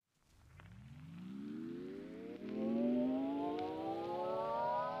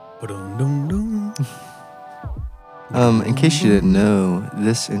In case you didn't know,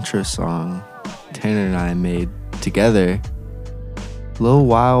 this intro song Tanner and I made together a little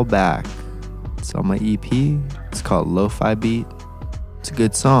while back. It's on my EP. It's called Lo-Fi Beat. It's a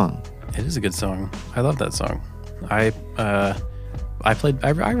good song. It is a good song. I love that song. I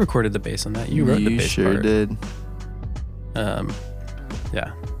recorded the bass on that. You wrote the bass sure part. did.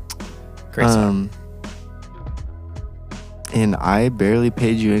 Yeah. Great song. And I barely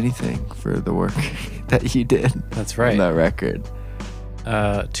paid you anything for the work that you did. That's right. On that record.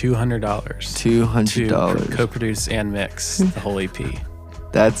 $200. $200. To co-produce and mix the whole EP.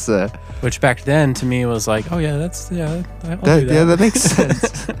 That's which back then to me was like, oh yeah, I'll do that. Yeah, that makes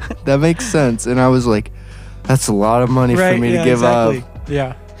sense. That makes sense. And I was like, that's a lot of money for me to give up.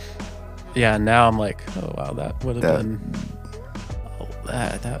 Yeah. Yeah, now I'm like, oh wow, that would have been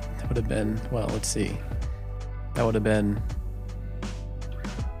that would have been, well, let's see. That would have been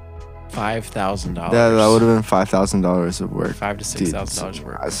 $5,000. Yeah, that would have been $5,000 of work. $5,000 to $6,000 of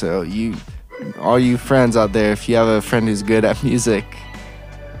work. So all you friends out there, if you have a friend who's good at music,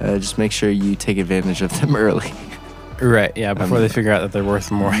 just make sure you take advantage of them early. Right, yeah, before they figure out that they're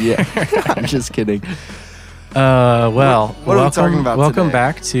worth more. Yeah, I'm just kidding. Well, what are we talking about welcome today?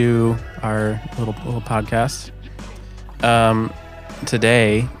 back to our little podcast.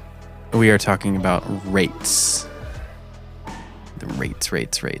 Today, we are talking about rates. The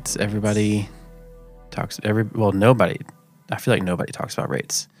rates. Everybody talks. Nobody. I feel like nobody talks about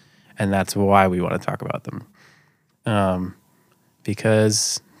rates, and that's why we want to talk about them.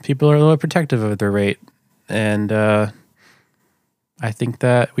 Because people are a little protective of their rate, and I think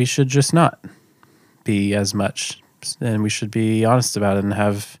that we should just not be as much, and we should be honest about it and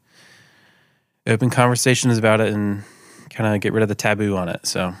have open conversations about it and kind of get rid of the taboo on it.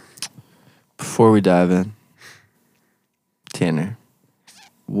 So, before we dive in, Tanner,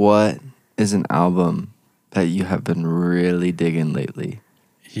 what is an album that you have been really digging lately?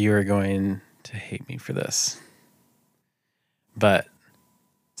 you are going to hate me for this, but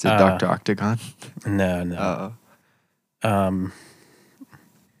is it Dr. Octagon? No. Uh-oh.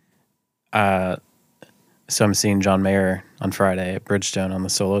 So I'm seeing John Mayer on Friday at Bridgestone on the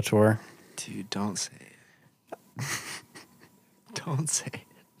solo tour. Dude, don't say it. Don't say it.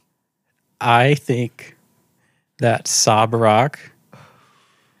 I think that Sob Rock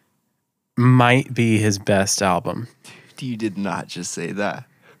might be his best album. Dude, you did not just say that.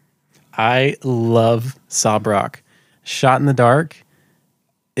 I love Sob Rock. Shot in the Dark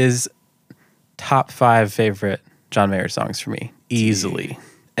is top 5 favorite John Mayer songs for me. Easily. Dude.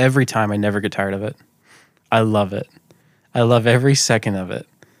 Every time, I never get tired of it. I love it. I love every second of it.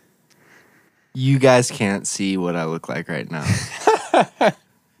 You guys can't see what I look like right now.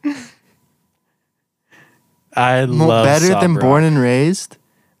 I love better Sob than Rock. Born and Raised?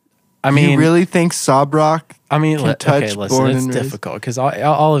 I mean, you really think Sob Rock can touch okay, listen, Born it's and Raised? difficult because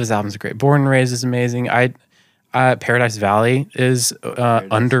all of his albums are great. Born and Raised is amazing. Paradise Valley is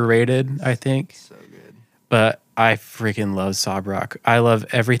underrated, I think. So good. But I freaking love Sob Rock. I love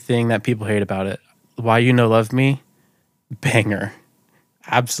everything that people hate about it. Why You No Love Me? Banger.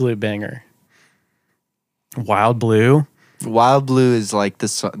 Absolute banger. Wild Blue. Wild Blue is like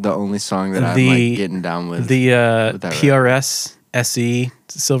the only song that I'm like getting down with. The with that PRS SE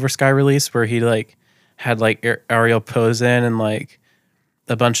Silver Sky release where he like had like Ariel Posen and like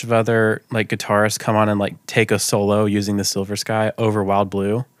a bunch of other like guitarists come on and like take a solo using the Silver Sky over Wild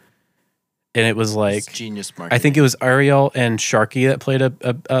Blue. And it was like it's genius marketing. I think it was Ariel and Sharky that played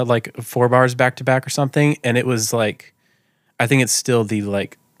a like 4 bars back to back or something, and it was like I think it's still the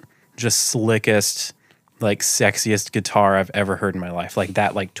like just slickest, like sexiest guitar I've ever heard in my life. Like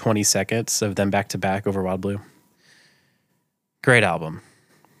that, like 20 seconds of them back to back over Wild Blue. Great album.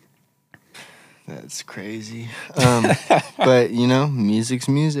 That's crazy. But music's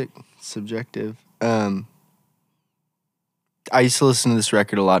music. It's subjective. I used to listen to this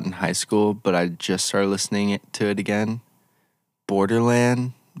record a lot in high school, but I just started listening to it again.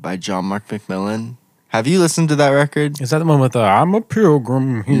 Borderland by John Mark McMillan. Have you listened to that record? Is that the one with the I'm a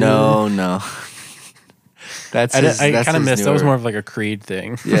Pilgrim here? No. That's I kind of missed. That was more of like a Creed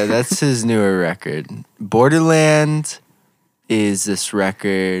thing. Yeah, that's his newer record. Borderland is this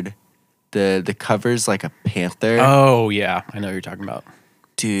record. The cover's like a panther. Oh, yeah. I know what you're talking about.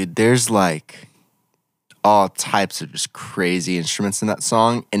 Dude, there's like all types of just crazy instruments in that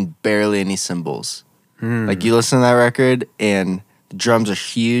song and barely any cymbals. Like you listen to that record and the drums are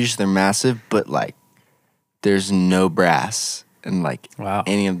huge, they're massive, but like there's no brass and like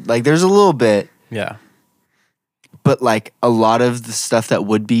there's a little bit. Yeah. But like a lot of the stuff that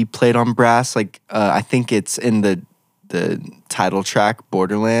would be played on brass, like I think it's in the the title track,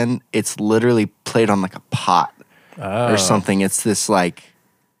 Borderland, it's literally played on like a pot or something. It's this like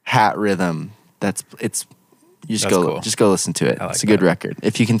hat rhythm. You just go listen to it. It's a good record.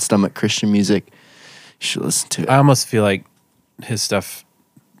 If you can stomach Christian music, you should listen to it. I almost feel like his stuff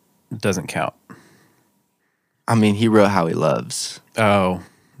doesn't count. I mean, he wrote How He Loves. Oh.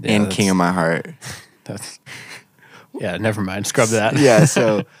 Yeah, and King of My Heart. Yeah, never mind. Scrub that. Yeah,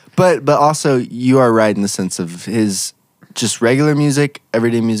 so but also you are right in the sense of his just regular music,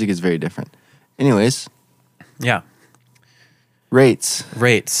 everyday music is very different. Anyways. Yeah. Rates.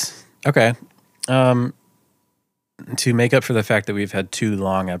 Okay. To make up for the fact that we've had 2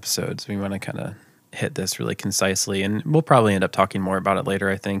 long episodes, we want to kind of hit this really concisely, and we'll probably end up talking more about it later,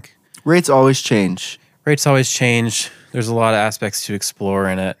 I think. Rates always change. There's a lot of aspects to explore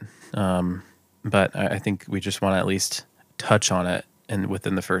in it, but I think we just want to at least touch on it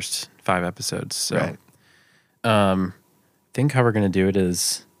within the first 5 episodes. So, right. I think how we're going to do it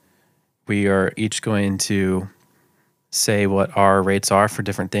is we are each going to say what our rates are for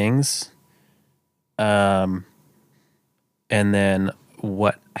different things, and then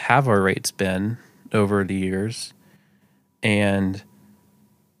what have our rates been over the years, and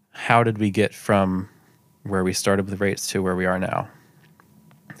how did we get from where we started with rates to where we are now.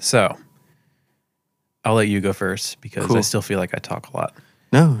 So I'll let you go first because I still feel like I talk a lot.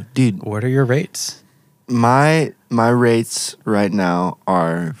 No, dude. What are your rates? My rates right now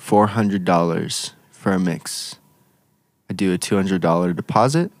are $400 for a mix. I do a $200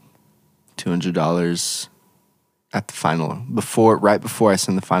 deposit, $200 at the final, right before I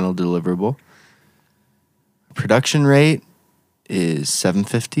send the final deliverable. Production rate is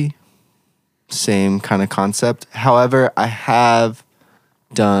 $750. Same kind of concept. However, I have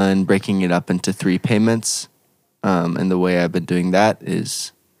done breaking it up into 3 payments. And the way I've been doing that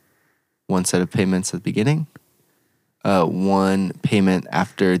is 1 set of payments at the beginning, 1 payment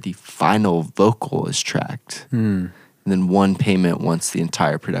after the final vocal is tracked, and then 1 payment once the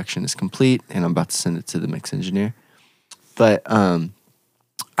entire production is complete and I'm about to send it to the mix engineer. But I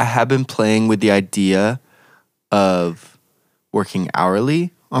have been playing with the idea of working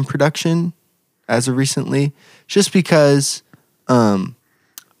hourly on production as of recently, just because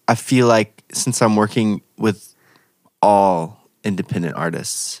I feel like since I'm working with all independent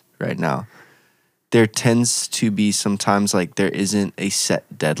artists right now, there tends to be sometimes like there isn't a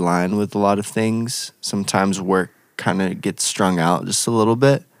set deadline with a lot of things. Sometimes work kind of gets strung out just a little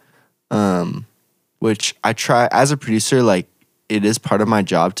bit, which I try as a producer, like it is part of my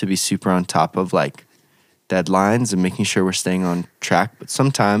job to be super on top of like deadlines and making sure we're staying on track. But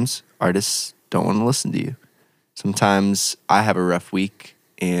sometimes artists don't want to listen to you. Sometimes I have a rough week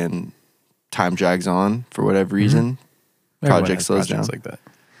and time drags on for whatever reason. Project slows down. Like that.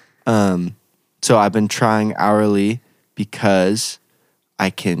 So I've been trying hourly because I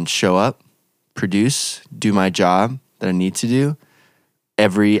can show up, produce, do my job that I need to do.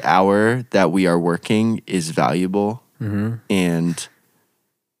 Every hour that we are working is valuable, and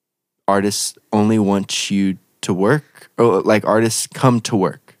artists only want you to work, or like artists come to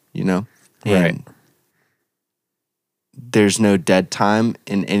work, you know? And right. There's no dead time,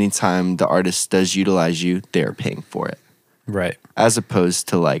 and anytime the artist does utilize you, they're paying for it. Right. As opposed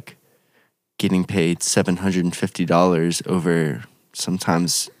to like getting paid $750 over,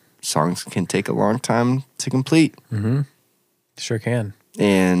 sometimes songs can take a long time to complete. Sure can.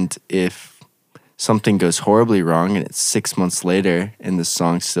 And if something goes horribly wrong and it's 6 months later and the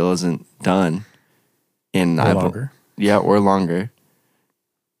song still isn't done, and or longer. Yeah, or longer,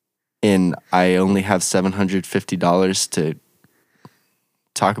 and I only have $750 to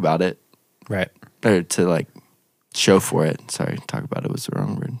talk about it. Right. Or to like show for it. Sorry, talk about it was the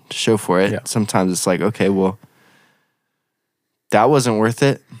wrong word. To show for it. Yeah. Sometimes it's like, okay, well, that wasn't worth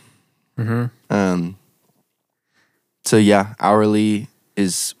it. So yeah, hourly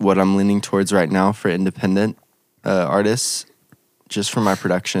is what I'm leaning towards right now for independent artists, just for my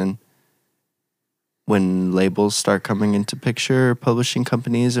production. When labels start coming into picture, publishing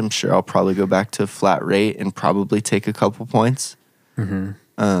companies, I'm sure I'll probably go back to a flat rate and probably take a couple points. But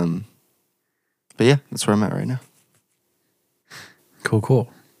yeah, that's where I'm at right now.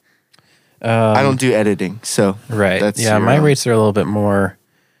 Cool. I don't do editing, so right. Yeah, my rates are a little bit more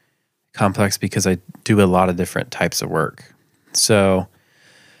complex because I do a lot of different types of work. So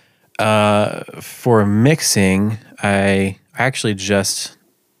for mixing, I actually just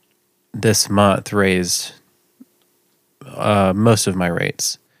this month raised most of my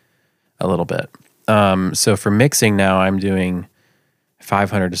rates a little bit. So for mixing now, I'm doing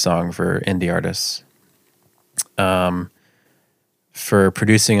 $500 a song for indie artists. For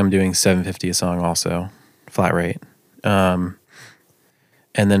producing, I'm doing $750 a song also, flat rate. And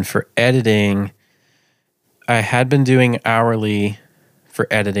then for editing, I had been doing hourly for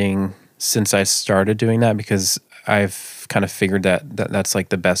editing since I started doing that because I've kind of figured that's like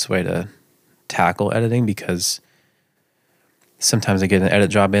the best way to tackle editing, because sometimes I get an edit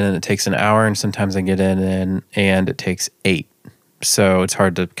job in and it takes an hour, and sometimes I get in and it takes 8. So it's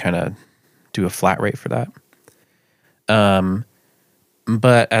hard to kind of do a flat rate for that.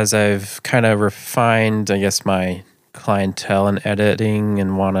 But as I've kind of refined, I guess, my clientele in editing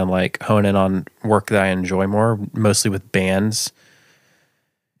and want to like hone in on work that I enjoy more, mostly with bands,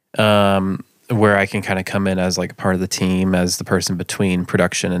 where I can kind of come in as like a part of the team, as the person between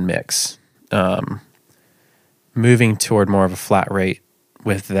production and mix. Moving toward more of a flat rate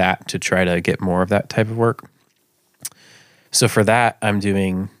with that to try to get more of that type of work. So for that, I'm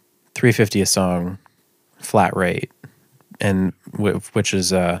doing $350 a song, flat rate, and which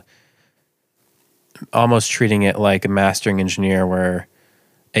is almost treating it like a mastering engineer, where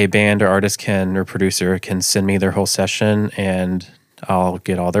a band or artist or producer can send me their whole session, and I'll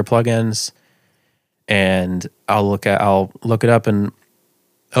get all their plugins, and I'll look it up and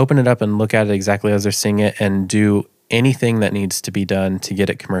open it up and look at it exactly as they're singing it, and do anything that needs to be done to get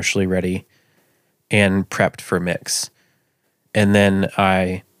it commercially ready and prepped for mix. And then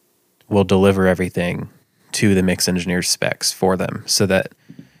I will deliver everything to the mix engineer's specs for them, so that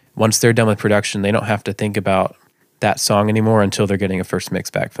once they're done with production, they don't have to think about that song anymore until they're getting a first mix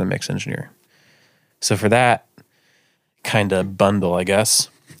back from the mix engineer. So for that kind of bundle, I guess,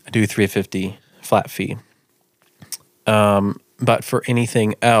 I do $350 flat fee. But for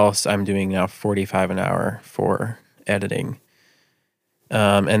anything else, I'm doing now $45 an hour for editing.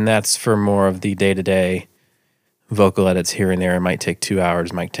 And that's for more of the day-to-day vocal edits here and there. It might take 2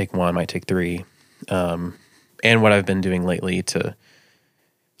 hours, might take 1, might take 3. And what I've been doing lately to,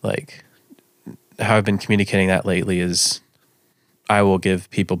 like, how I've been communicating that lately is I will give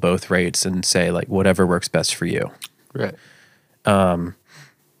people both rates and say, like, whatever works best for you. Right.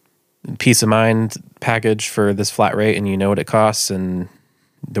 Peace of mind package for this flat rate, and you know what it costs, and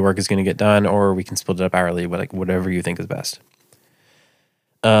the work is going to get done, or we can split it up hourly, like whatever you think is best.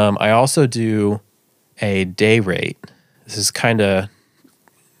 I also do a day rate. This is kind of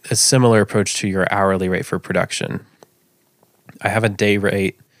a similar approach to your hourly rate for production. I have a day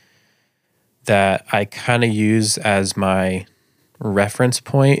rate that I kind of use as my reference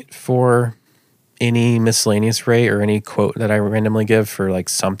point for any miscellaneous rate or any quote that I randomly give for like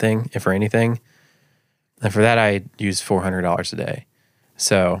something, if or anything. And for that, I use $400 a day.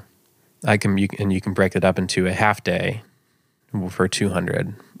 So you can break it up into a half day for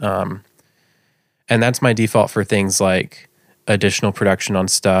 $200. And that's my default for things like additional production on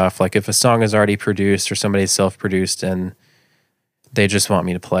stuff. Like if a song is already produced or somebody's self-produced and they just want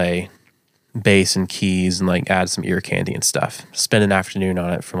me to play bass and keys and like add some ear candy and stuff, spend an afternoon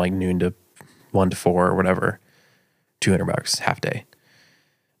on it from like noon to 1 to 4 or whatever, $200, half day.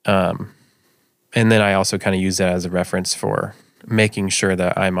 And then I also kind of use that as a reference for making sure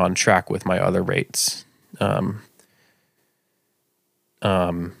that I'm on track with my other rates,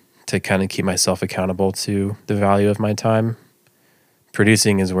 to kind of keep myself accountable to the value of my time.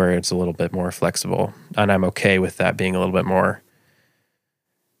 Producing is where it's a little bit more flexible, and I'm okay with that being a little bit more.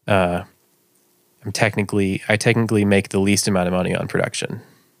 I technically make the least amount of money on production,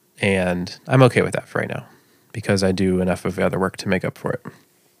 and I'm okay with that for right now because I do enough of the other work to make up for it.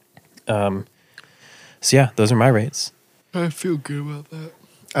 So yeah, those are my rates. I feel good about that.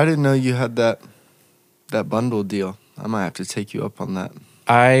 I didn't know you had that bundle deal. I might have to take you up on that.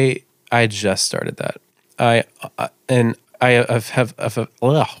 I just started that. I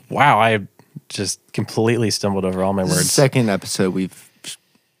just completely stumbled over all my This is words. the second episode we've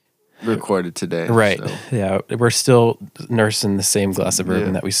recorded today. Right. So. Yeah. We're still nursing the same glass of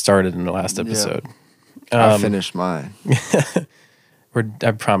bourbon that we started in the last episode. I finished mine.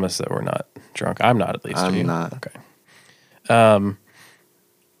 I promise that we're not drunk. I'm not, at least. I'm not. Okay.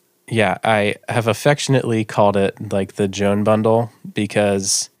 Yeah, I have affectionately called it like the Joan bundle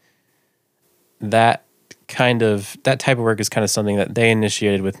because that type of work is kind of something that they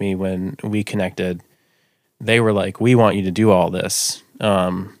initiated with me when we connected. They were like, "We want you to do all this."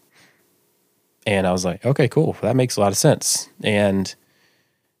 And I was like, "Okay, cool. That makes a lot of sense." And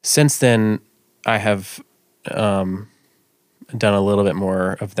since then, I have done a little bit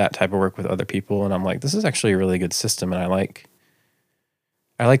more of that type of work with other people, and I'm like, this is actually a really good system, and I like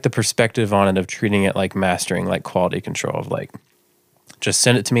the perspective on it of treating it like mastering, like quality control, of like, just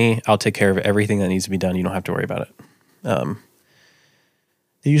send it to me, I'll take care of everything that needs to be done, you don't have to worry about it.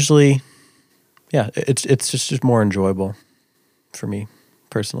 Usually, yeah, it's just more enjoyable for me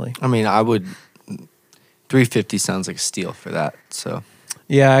personally. I mean, I would $350 sounds like a steal for that. So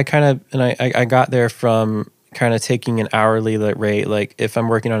Yeah, I got there from kind of taking an hourly rate. Like if I'm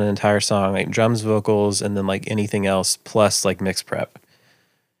working on an entire song, like drums, vocals, and then like anything else plus like mix prep.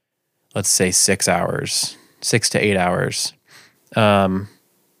 Let's say 6 hours, 6 to 8 hours. And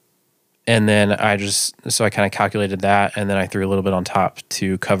then I kind of calculated that, and then I threw a little bit on top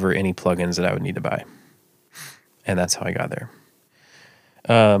to cover any plugins that I would need to buy. And that's how I got there.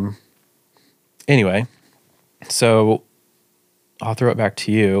 Anyway, so I'll throw it back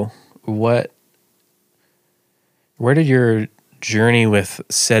to you. Where did your journey with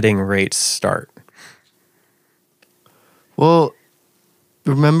setting rates start? Well,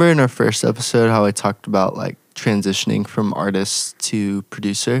 remember in our first episode how I talked about like transitioning from artist to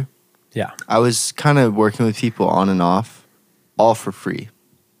producer? Yeah. I was kind of working with people on and off, all for free,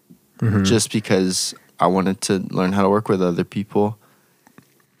 just because I wanted to learn how to work with other people.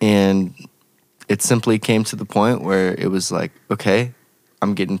 And it simply came to the point where it was like, okay,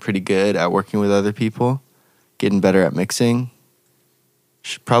 I'm getting pretty good at working with other people, getting better at mixing.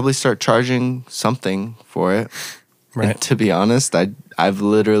 Should probably start charging something for it. Right. And to be honest, I've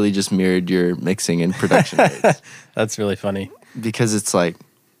literally just mirrored your mixing and production rates. That's really funny. Because it's like,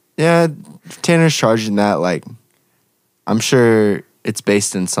 yeah, Tanner's charging that, like, I'm sure it's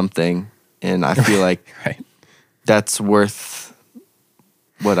based in something, and I feel like Right. that's worth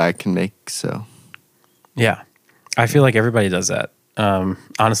what I can make, so. Yeah. I feel like everybody does that.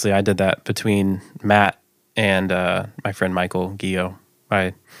 Honestly, I did that between Matt and my friend Michael Gio.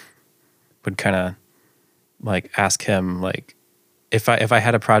 I would kind of like ask him, like, if I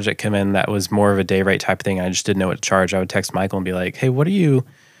had a project come in that was more of a day rate type thing, and I just didn't know what to charge, I would text Michael and be like, hey, what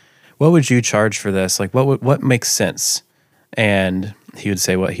would you charge for this? Like, what makes sense? And he would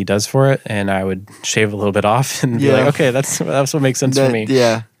say what he does for it, and I would shave a little bit off and be like, okay, that's what makes sense for me.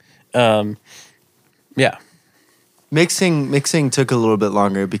 Yeah. Yeah. Mixing took a little bit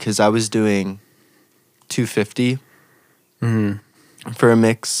longer because I was doing $250 for a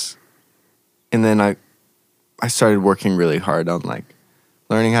mix, and then I started working really hard on like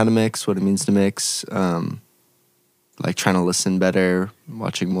learning how to mix, what it means to mix, like trying to listen better,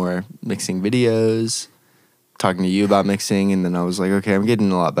 watching more mixing videos, talking to you about mixing, and then I was like, okay, I'm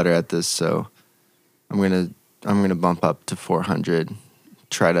getting a lot better at this, so I'm gonna bump up to 400,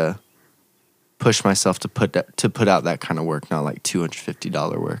 try to push myself to put out that kind of work, not like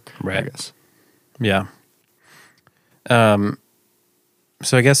 $250 work, Right. I guess. Yeah.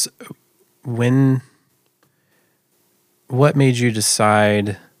 So I guess what made you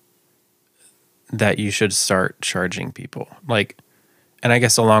decide that you should start charging people? Like, and I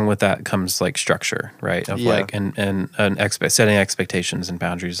guess along with that comes like structure, right? Of Yeah. like, and setting expectations and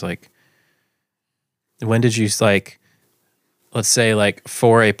boundaries. Like, when did you like, let's say like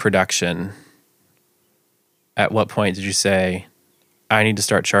for a production, at what point did you say, I need to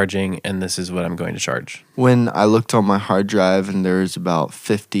start charging and this is what I'm going to charge? When I looked on my hard drive and there was about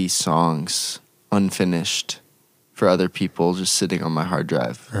 50 songs unfinished for other people just sitting on my hard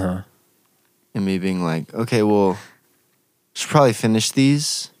drive. Uh-huh. And me being like, okay, well, should probably finish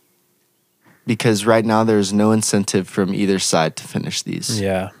these because right now there's no incentive from either side to finish these.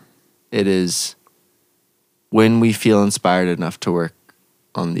 Yeah. It is when we feel inspired enough to work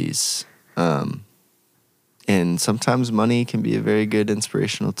on these. And sometimes money can be a very good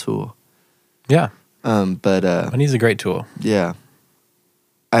inspirational tool. Yeah. But Money's a great tool. yeah,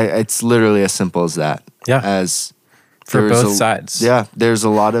 it's literally as simple as that. Yeah. As For there's both sides. Yeah, there's a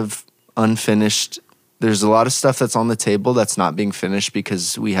lot of unfinished. There's a lot of stuff that's on the table that's not being finished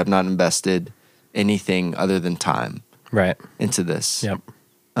because we have not invested anything other than time Right. into this. Yep.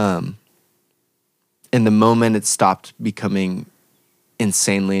 And the moment it stopped becoming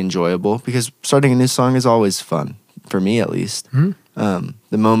insanely enjoyable, because starting a new song is always fun, for me at least. The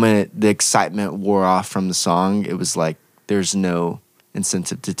moment the excitement wore off from the song, it was like there's no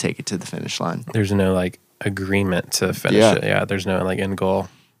incentive to take it to the finish line. There's no like agreement to finish Yeah. it. Yeah. There's no like end goal.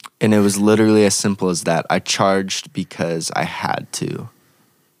 And it was literally as simple as that. I charged because I had to.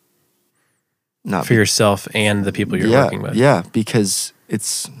 Not For yourself and the people you're working with. Yeah, because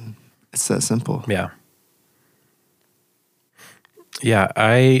it's that simple. Yeah. Yeah,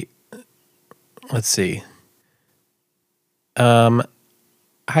 let's see. I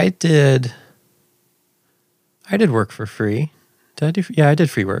did work for free. I did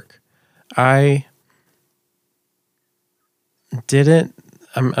free work. I didn't,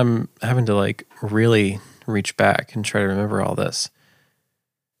 I'm having to like really reach back and try to remember all this.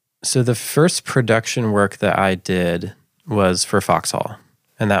 So the first production work that I did was for Foxhall,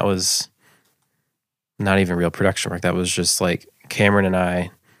 and that was not even real production work. That was just like Cameron and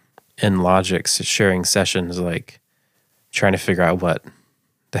I in Logic sharing sessions, like trying to figure out what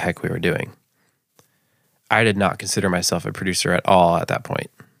the heck we were doing. I did not consider myself a producer at all at that point.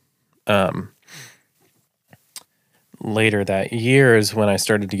 Later that year is when I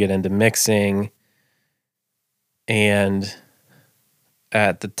started to get into mixing, and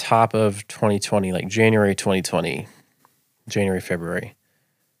at the top of 2020, like January 2020, January, February,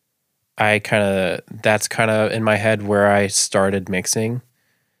 that's kind of in my head where I started mixing,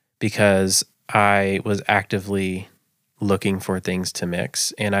 because I was actively looking for things to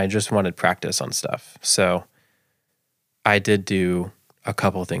mix and I just wanted practice on stuff. So I did do a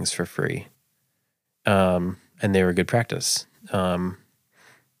couple things for free. And they were good practice.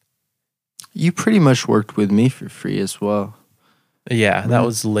 You pretty much worked with me for free as well. Yeah, that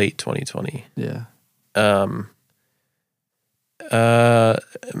was late 2020. Yeah.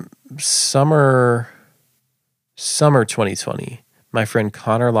 Summer 2020, my friend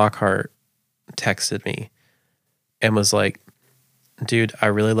Connor Lockhart texted me and was like, dude, I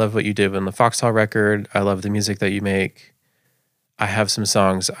really love what you did on the Foxhall record. I love the music that you make. I have some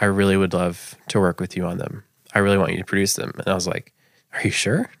songs. I really would love to work with you on them. I really want you to produce them. And I was like, are you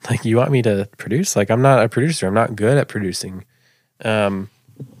sure? Like, you want me to produce? Like, I'm not a producer. I'm not good at producing. At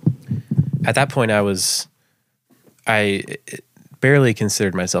that point, I barely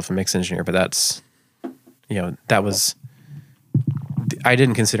considered myself a mix engineer, but I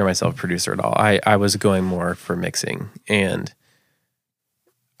didn't consider myself a producer at all. I was going more for mixing, and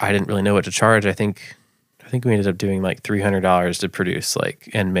I didn't really know what to charge. I think we ended up doing like $300 to produce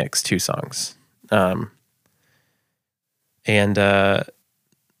and mix 2 songs.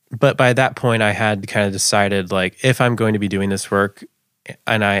 But by that point I had kind of decided, like, if I'm going to be doing this work,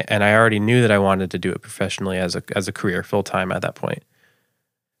 and I already knew that I wanted to do it professionally as a career, full time at that point,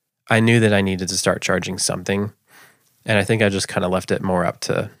 I knew that I needed to start charging something. And I think I just kind of left it more up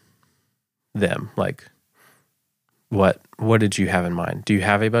to them. Like, what did you have in mind? Do you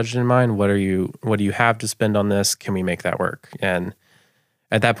have a budget in mind? What do you have to spend on this? Can we make that work? And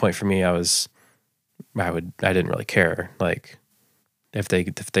at that point for me, I didn't really care. Like, if they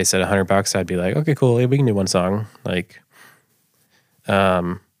said $100, I'd be like, okay, cool. Yeah, we can do 1 song. Like,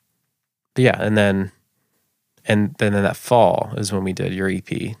 but yeah. And then that fall is when we did your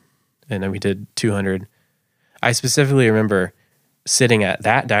EP, and then we did 200. I specifically remember sitting at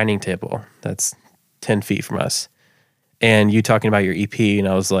that dining table that's 10 feet from us, and you talking about your EP, and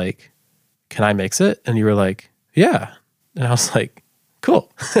I was like, can I mix it? And you were like, yeah. And I was like,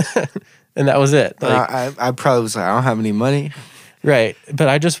 cool. And that was it. Like, I probably was like, I don't have any money. Right. But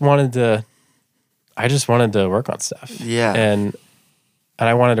I just wanted to work on stuff. Yeah. And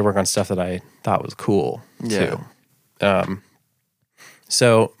I wanted to work on stuff that I thought was cool too.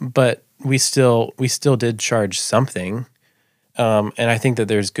 So, but we still did charge something. And I think that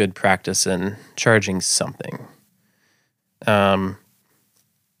there's good practice in charging something.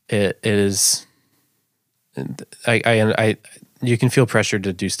 It is, you can feel pressured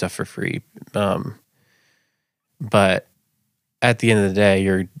to do stuff for free. But at the end of the day,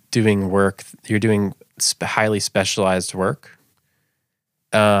 you're doing highly specialized work,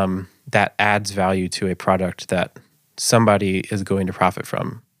 that adds value to a product that somebody is going to profit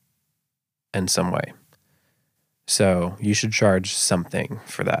from in some way. So you should charge something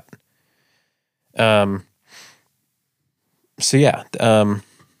for that. So yeah,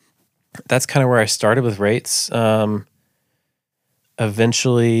 that's kind of where I started with rates.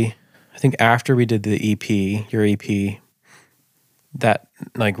 Eventually, I think after we did the EP, your EP, that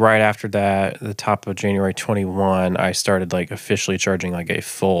like right after that, the top of January 21, I started like officially charging like a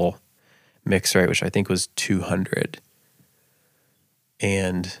full mix rate, which I think was 200.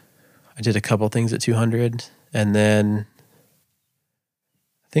 And I did a couple things at 200, and then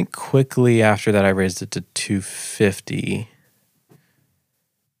I think quickly after that I raised it to 250.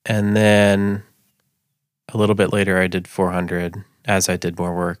 And then a little bit later I did 400 as I did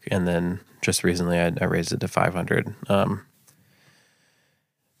more work, and then just recently I raised it to 500.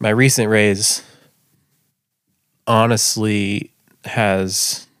 My recent raise honestly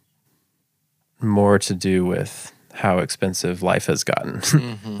has more to do with how expensive life has gotten.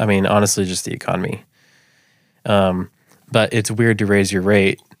 Mm-hmm. I mean, honestly, just the economy. But it's weird to raise your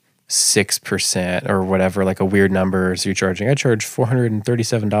rate 6% or whatever, like a weird number. So I charge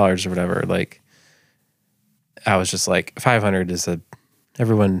 $437 or whatever. Like, I was just like, 500 is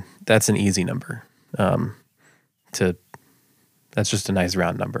that's an easy number. That's just a nice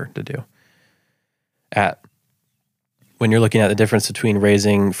round number to do. When you're looking at the difference between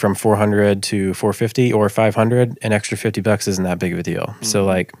raising from 400 to 450 or 500, an extra $50 isn't that big of a deal. Mm-hmm. So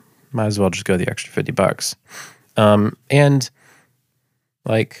like, might as well just go the extra $50. And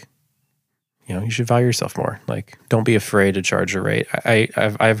like, you should value yourself more. Like, don't be afraid to charge a rate.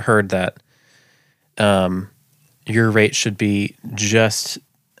 I've heard that your rate should be just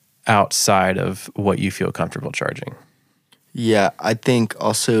outside of what you feel comfortable charging. Yeah, I think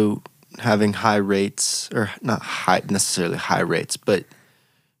also having high rates, or not necessarily high rates, but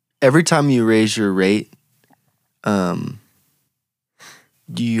every time you raise your rate,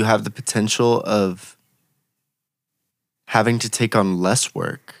 you have the potential of having to take on less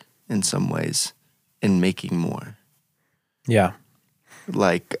work in some ways and making more. Yeah.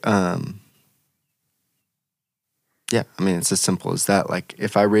 Like, yeah, I mean, it's as simple as that. Like,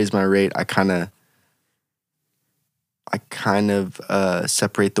 if I raise my rate, I kind of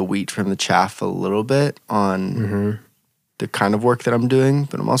separate the wheat from the chaff a little bit on the kind of work that I'm doing,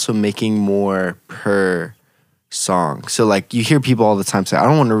 but I'm also making more per song. So, like, you hear people all the time say, I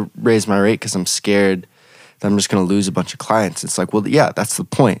don't want to raise my rate because I'm scared that I'm just going to lose a bunch of clients. It's like, well, yeah, that's the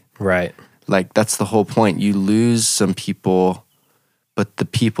point. Right. Like, that's the whole point. You lose some people, but the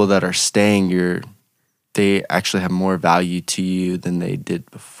people that are staying, they actually have more value to you than they did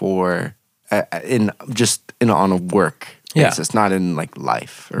before, on a work basis, not in like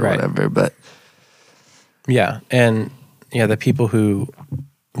life or whatever. But yeah, and yeah, the people who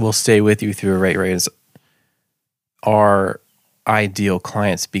will stay with you through a rate raise are ideal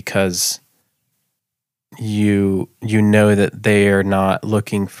clients because you know that they are not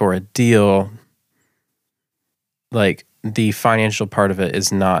looking for a deal. Like, the financial part of it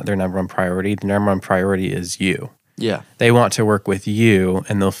is not their number one priority. The number one priority is you. Yeah. They want to work with you,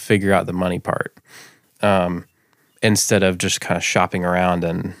 and they'll figure out the money part, instead of just kind of shopping around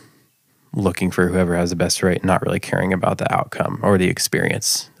and looking for whoever has the best rate, not really caring about the outcome or the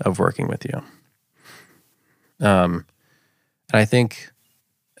experience of working with you. And I think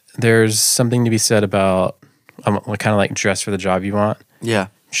there's something to be said about kind of like dress for the job you want. Yeah.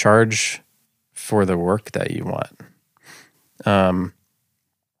 Charge for the work that you want.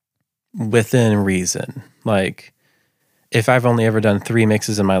 Within reason. Like, if I've only ever done 3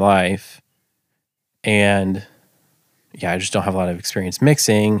 mixes in my life, and I just don't have a lot of experience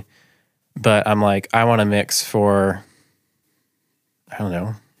mixing, but I'm like, I want to mix for, I don't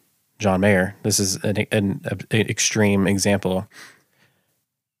know, John Mayer. This is an extreme example.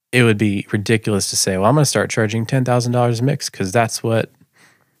 It would be ridiculous to say, well, I'm going to start charging $10,000 a mix because that's what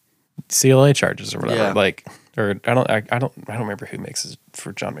CLA charges or whatever. Yeah. Like, or I don't remember who mixes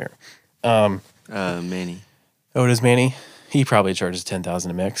for John Mayer. Manny. Oh, it is Manny. He probably charges $10,000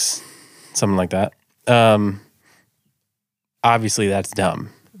 a mix, something like that. Obviously, that's dumb.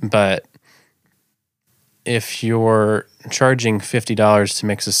 But if you're charging $50 to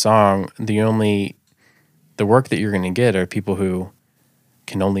mix a song, the work that you're going to get are people who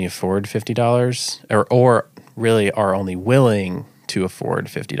can only afford $50, or really are only willing to afford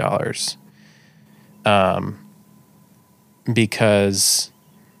 $50, because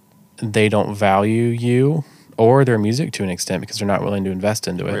they don't value you or their music to an extent because they're not willing to invest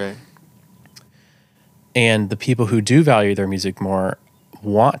into it. Right. And the people who do value their music more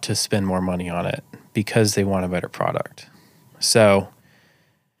want to spend more money on it because they want a better product. So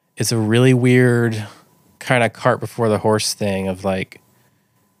it's a really weird kind of cart before the horse thing of like,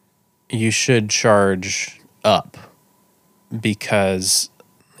 you should charge up because,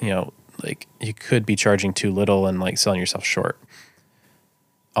 like, you could be charging too little and like selling yourself short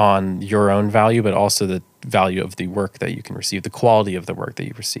on your own value, but also the value of the work that you can receive, the quality of the work that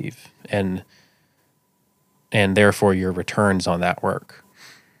you receive, and therefore your returns on that work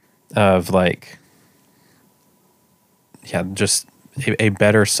of like, just a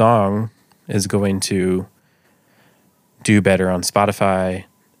better song is going to do better on Spotify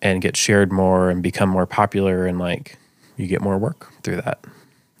and get shared more and become more popular, and like you get more work through that.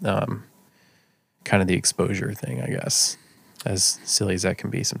 Kind of the exposure thing, I guess, as silly as that can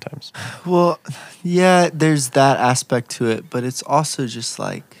be sometimes. Well, yeah, there's that aspect to it, but it's also just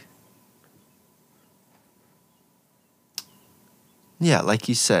like, yeah, like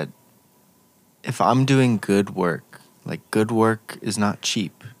you said, if I'm doing good work, like, good work is not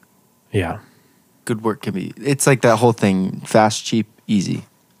cheap. Yeah. Good work can be, it's like that whole thing, fast, cheap, easy.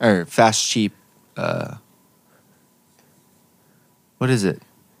 Or fast, cheap, what is it?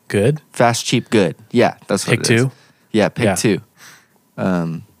 Good? Fast, cheap, good. Yeah, that's what Pick it is. two? Yeah, pick two.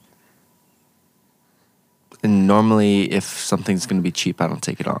 And normally, if something's going to be cheap, I don't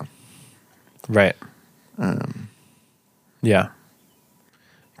take it on. Right. Yeah.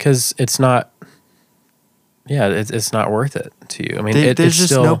 Because it's not, it's not worth it to you. I mean, there's it's just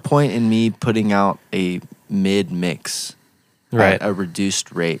still no point in me putting out a mid-mix at a reduced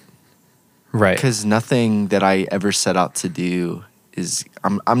rate. Right. Because nothing that I ever set out to do is,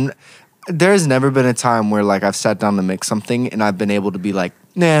 there's never been a time where like I've sat down to mix something and I've been able to be like,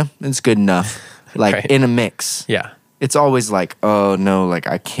 nah, it's good enough. Like Right. in a mix. Yeah. It's always like, oh no, like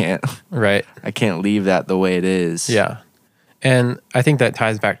I can't Right. leave that the way it is. Yeah. And I think that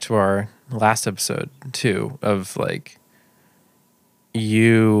ties back to our last episode too, of like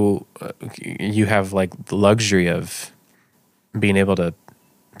you have like the luxury of being able to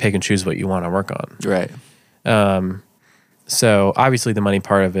pick and choose what you want to work on. Right. So obviously the money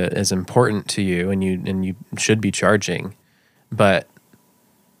part of it is important to you, and you should be charging, but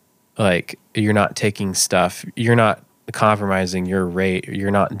like you're not taking stuff, you're not compromising your rate,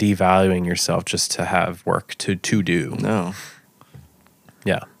 you're not devaluing yourself just to have work to do. No.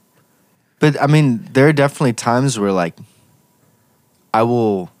 Yeah. But I mean, there are definitely times where like I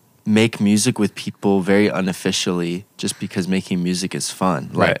will make music with people very unofficially just because making music is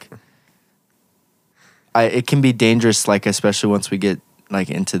fun. Like it can be dangerous, like especially once we get like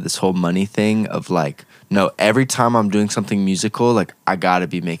into this whole money thing of like, no, every time I'm doing something musical, like I gotta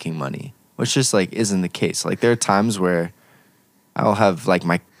be making money, which just like isn't the case. Like there are times where I'll have like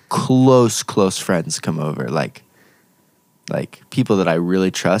my close friends come over, like people that I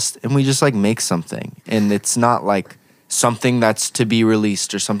really trust, and we just like make something, and it's not like something that's to be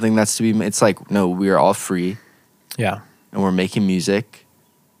released or something that's to be. It's like, no, we are all free. Yeah. And we're making music.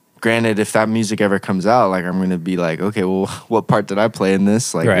 Granted, if that music ever comes out, like I'm gonna be like, okay, well, what part did I play in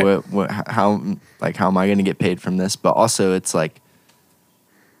this? Like, right. how am I gonna get paid from this? But also, it's like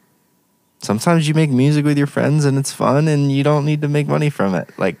sometimes you make music with your friends and it's fun, and you don't need to make money from it.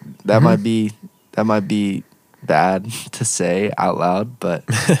 Like that might be bad to say out loud, but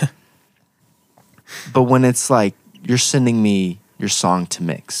but when it's like you're sending me your song to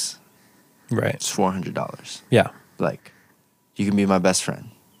mix, right? It's $400. Yeah, like you can be my best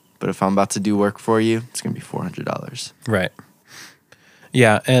friend. But if I'm about to do work for you, it's going to be $400. Right.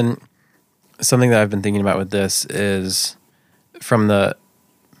 Yeah, and something that I've been thinking about with this is from the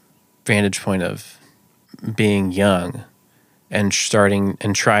vantage point of being young and starting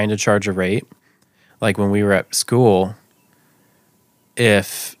and trying to charge a rate. Like when we were at school,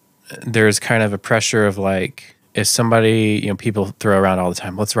 if there's kind of a pressure of like, if somebody, people throw around all the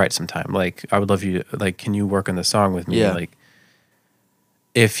time, let's write some time. Like, I would love you, like, can you work on the song with me? Yeah. Like,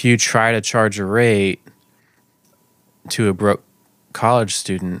 if you try to charge a rate to a broke college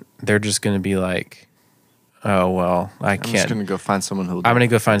student, they're just going to be like, oh, well, I'm just going to go find someone who'll do I'm going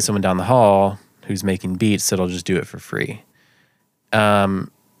to go find someone down the hall who's making beats that'll just do it for free. And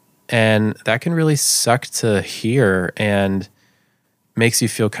that can really suck to hear and makes you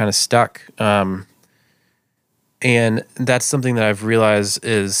feel kind of stuck. And that's something that I've realized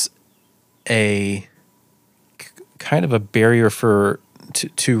is a kind of a barrier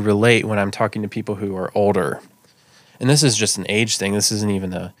to relate when I'm talking to people who are older. And this is just an age thing. This isn't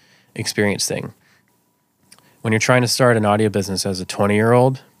even a experience thing. When you're trying to start an audio business as a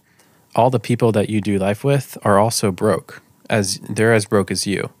 20-year-old, all the people that you do life with are also broke. They're as broke as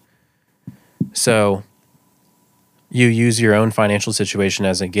you. So you use your own financial situation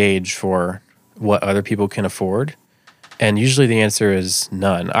as a gauge for what other people can afford. And usually the answer is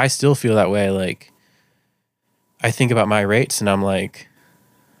none. I still feel that way. Like, I think about my rates and I'm like,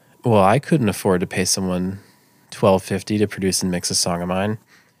 well, I couldn't afford to pay someone $12.50 to produce and mix a song of mine.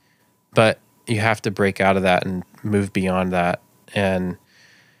 But you have to break out of that and move beyond that. And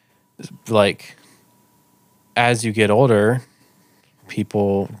like, as you get older,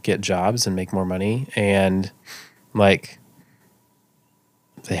 people get jobs and make more money, and like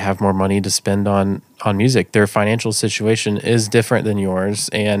they have more money to spend on music. Their financial situation is different than yours,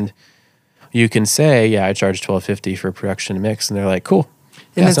 and you can say, yeah, I charge $12.50 for production and mix, and they're like, cool.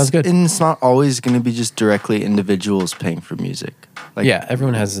 And yeah, sounds good. And it's not always going to be just directly individuals paying for music. Like, yeah,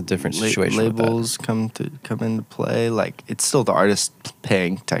 everyone has a different situation. Labels come into play. Like, it's still the artist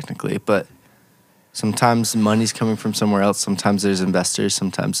paying technically, but sometimes money's coming from somewhere else. Sometimes there's investors.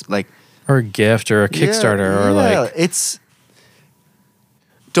 Sometimes or a gift or a Kickstarter or like it's.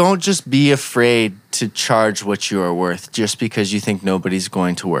 Don't just be afraid to charge what you are worth just because you think nobody's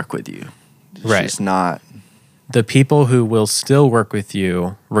going to work with you. It's right. just not. The people who will still work with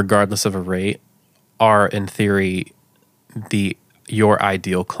you, regardless of a rate, are in theory your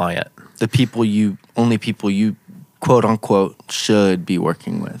ideal client. Only people you quote unquote should be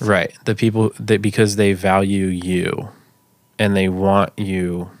working with. Right. The people that, because they value you and they want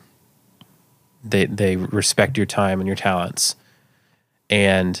you, they respect your time and your talents,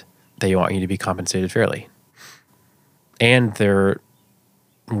 and they want you to be compensated fairly. And they're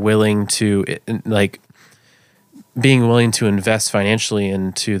willing to, like, being willing to invest financially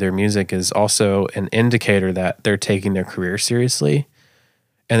into their music is also an indicator that they're taking their career seriously.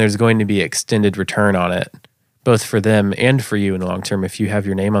 and there's going to be extended return on it, both for them and for you in the long term. If you have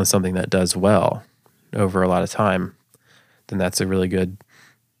your name on something that does well over a lot of time, then that's a really good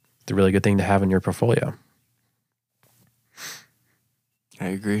thing to have in your portfolio. I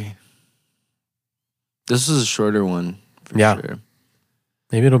agree. This is a shorter one for sure.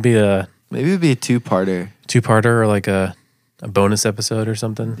 Maybe it'll be a two-parter or like a bonus episode or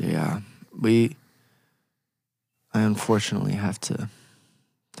something. Yeah. I unfortunately have to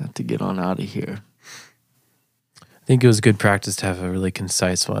get on out of here. I think it was good practice to have a really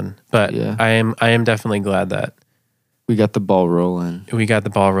concise one, but Yeah. I am definitely glad that we got the ball rolling. We got the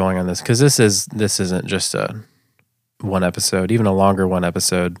ball rolling on this, because this isn't just a one episode, even a longer one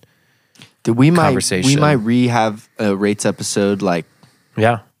episode. We might conversation. have a rates episode like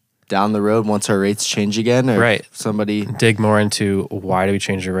down the road once our rates change again, or right. Somebody dig more into why do we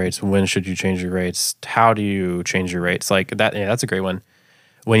change your rates? When should you change your rates? How do you change your rates? Like that. Yeah, that's a great one.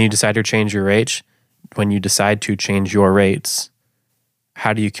 When you decide to change your rates,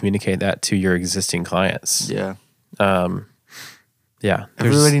 how do you communicate that to your existing clients? Yeah. Yeah.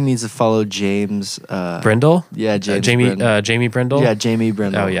 Everybody needs to follow James Brindle. Yeah, Jamie Brindle. Yeah, Jamie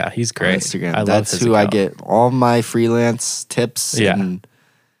Brindle. Oh yeah, he's great. On Instagram. That's who I get all my freelance tips and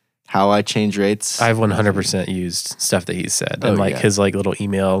how I change rates. I've 100% used stuff that he's said, and his little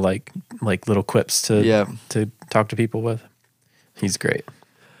email, like little quips to talk to people with. He's great.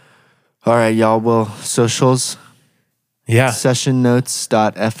 All right, y'all. Well, socials. Yeah.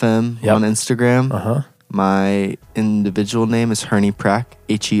 Sessionnotes.fm on Instagram. My individual name is Herney Prack,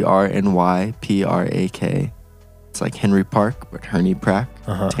 HERNYPRAK. It's like Henry Park, but Herney Prack,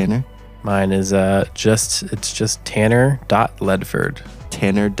 Tanner. Mine is just Tanner.Ledford.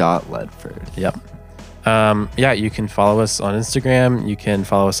 Tanner.Ledford. Yep. You can follow us on Instagram. You can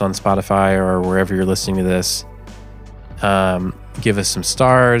follow us on Spotify or wherever you're listening to this. Give us some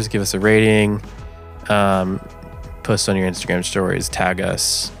stars. Give us a rating. Post on your Instagram stories. Tag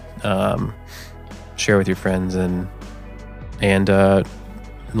us. Share with your friends, and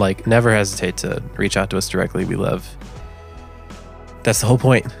never hesitate to reach out to us directly. We love. That's the whole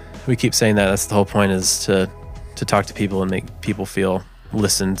point. We keep saying that. That's the whole point, is to talk to people and make people feel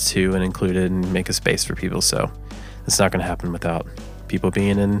listened to and included, and make a space for people. So it's not going to happen without people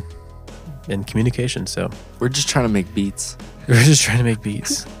being in communication. So we're just trying to make beats.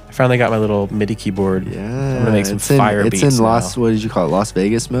 I finally got my little MIDI keyboard. Yeah, I'm gonna make some fire beats. It's in Las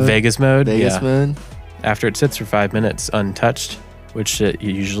Vegas mode. Vegas mode. Mode. After it sits for 5 minutes untouched, which it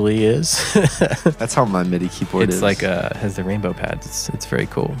usually is. That's how my MIDI keyboard is. It's like has the rainbow pads. It's very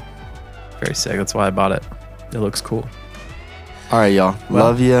cool, very sick. That's why I bought it. It looks cool. All right, y'all.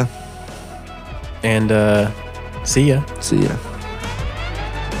 Love ya. And see ya. See ya.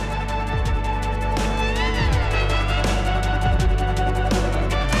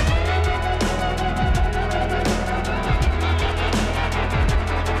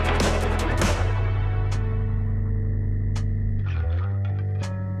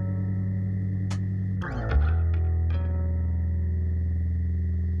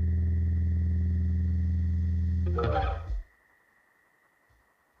 Ugh.